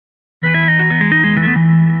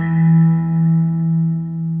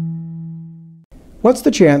What's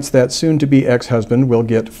the chance that soon-to-be ex-husband will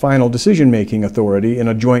get final decision-making authority in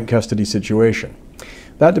a joint custody situation?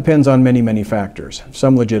 That depends on many, many factors,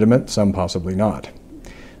 some legitimate, some possibly not.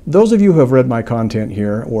 Those of you who have read my content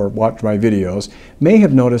here or watched my videos may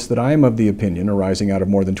have noticed that I am of the opinion, arising out of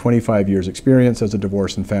more than 25 years' experience as a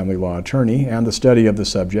divorce and family law attorney and the study of the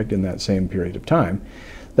subject in that same period of time,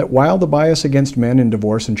 that while the bias against men in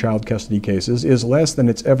divorce and child custody cases is less than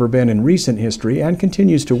it's ever been in recent history and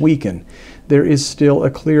continues to weaken, there is still a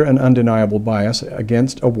clear and undeniable bias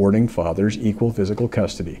against awarding fathers equal physical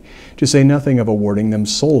custody, to say nothing of awarding them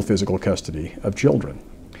sole physical custody of children.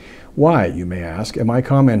 Why, you may ask, am I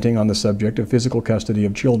commenting on the subject of physical custody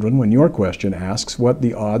of children when your question asks what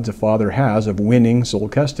the odds a father has of winning sole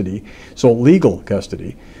legal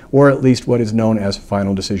custody, or at least what is known as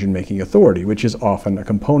final decision-making authority, which is often a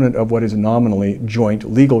component of what is nominally joint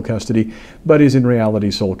legal custody, but is in reality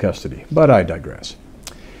sole custody. But I digress.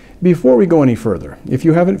 Before we go any further, if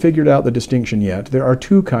you haven't figured out the distinction yet, there are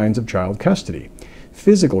two kinds of child custody.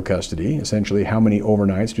 Physical custody, essentially how many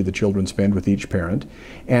overnights do the children spend with each parent,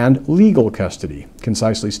 and legal custody,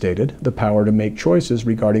 concisely stated, the power to make choices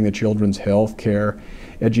regarding the children's health, care,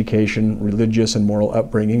 education, religious and moral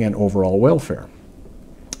upbringing, and overall welfare.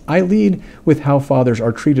 I lead with how fathers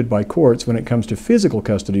are treated by courts when it comes to physical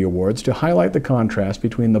custody awards to highlight the contrast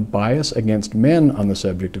between the bias against men on the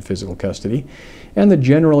subject of physical custody and the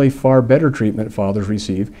generally far better treatment fathers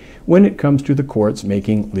receive when it comes to the courts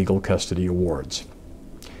making legal custody awards.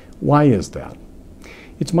 Why is that?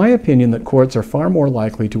 It's my opinion that courts are far more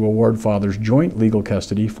likely to award fathers joint legal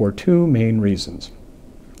custody for two main reasons.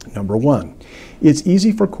 Number one, it's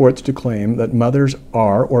easy for courts to claim that mothers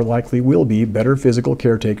are or likely will be better physical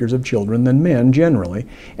caretakers of children than men generally,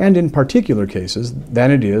 and in particular cases,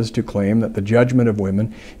 than it is to claim that the judgment of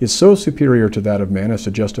women is so superior to that of men as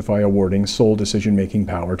to justify awarding sole decision-making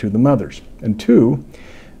power to the mothers. And two,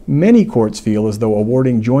 many courts feel as though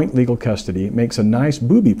awarding joint legal custody makes a nice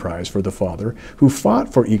booby prize for the father who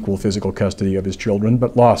fought for equal physical custody of his children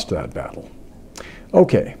but lost that battle.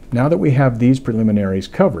 Okay, now that we have these preliminaries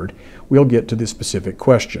covered, we'll get to the specific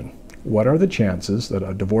question. What are the chances that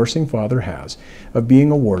a divorcing father has of being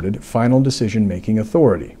awarded final decision-making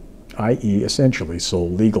authority, i.e. essentially sole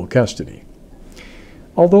legal custody?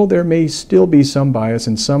 Although there may still be some bias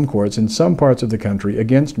in some courts in some parts of the country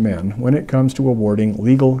against men when it comes to awarding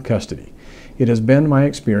legal custody, it has been my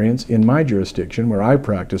experience in my jurisdiction where I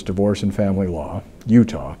practice divorce and family law,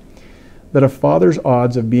 Utah, that a father's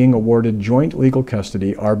odds of being awarded joint legal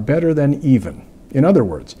custody are better than even. In other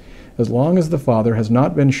words, as long as the father has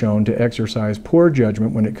not been shown to exercise poor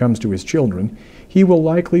judgment when it comes to his children, he will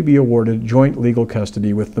likely be awarded joint legal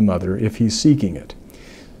custody with the mother if he's seeking it.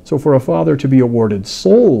 So for a father to be awarded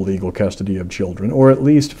sole legal custody of children, or at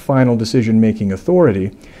least final decision-making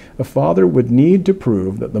authority, a father would need to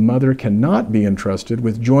prove that the mother cannot be entrusted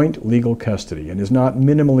with joint legal custody and is not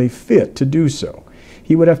minimally fit to do so.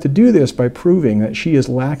 He would have to do this by proving that she is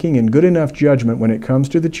lacking in good enough judgment when it comes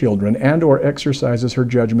to the children and/or exercises her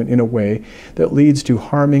judgment in a way that leads to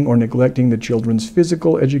harming or neglecting the children's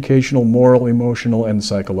physical, educational, moral, emotional, and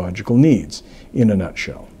psychological needs, in a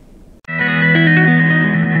nutshell.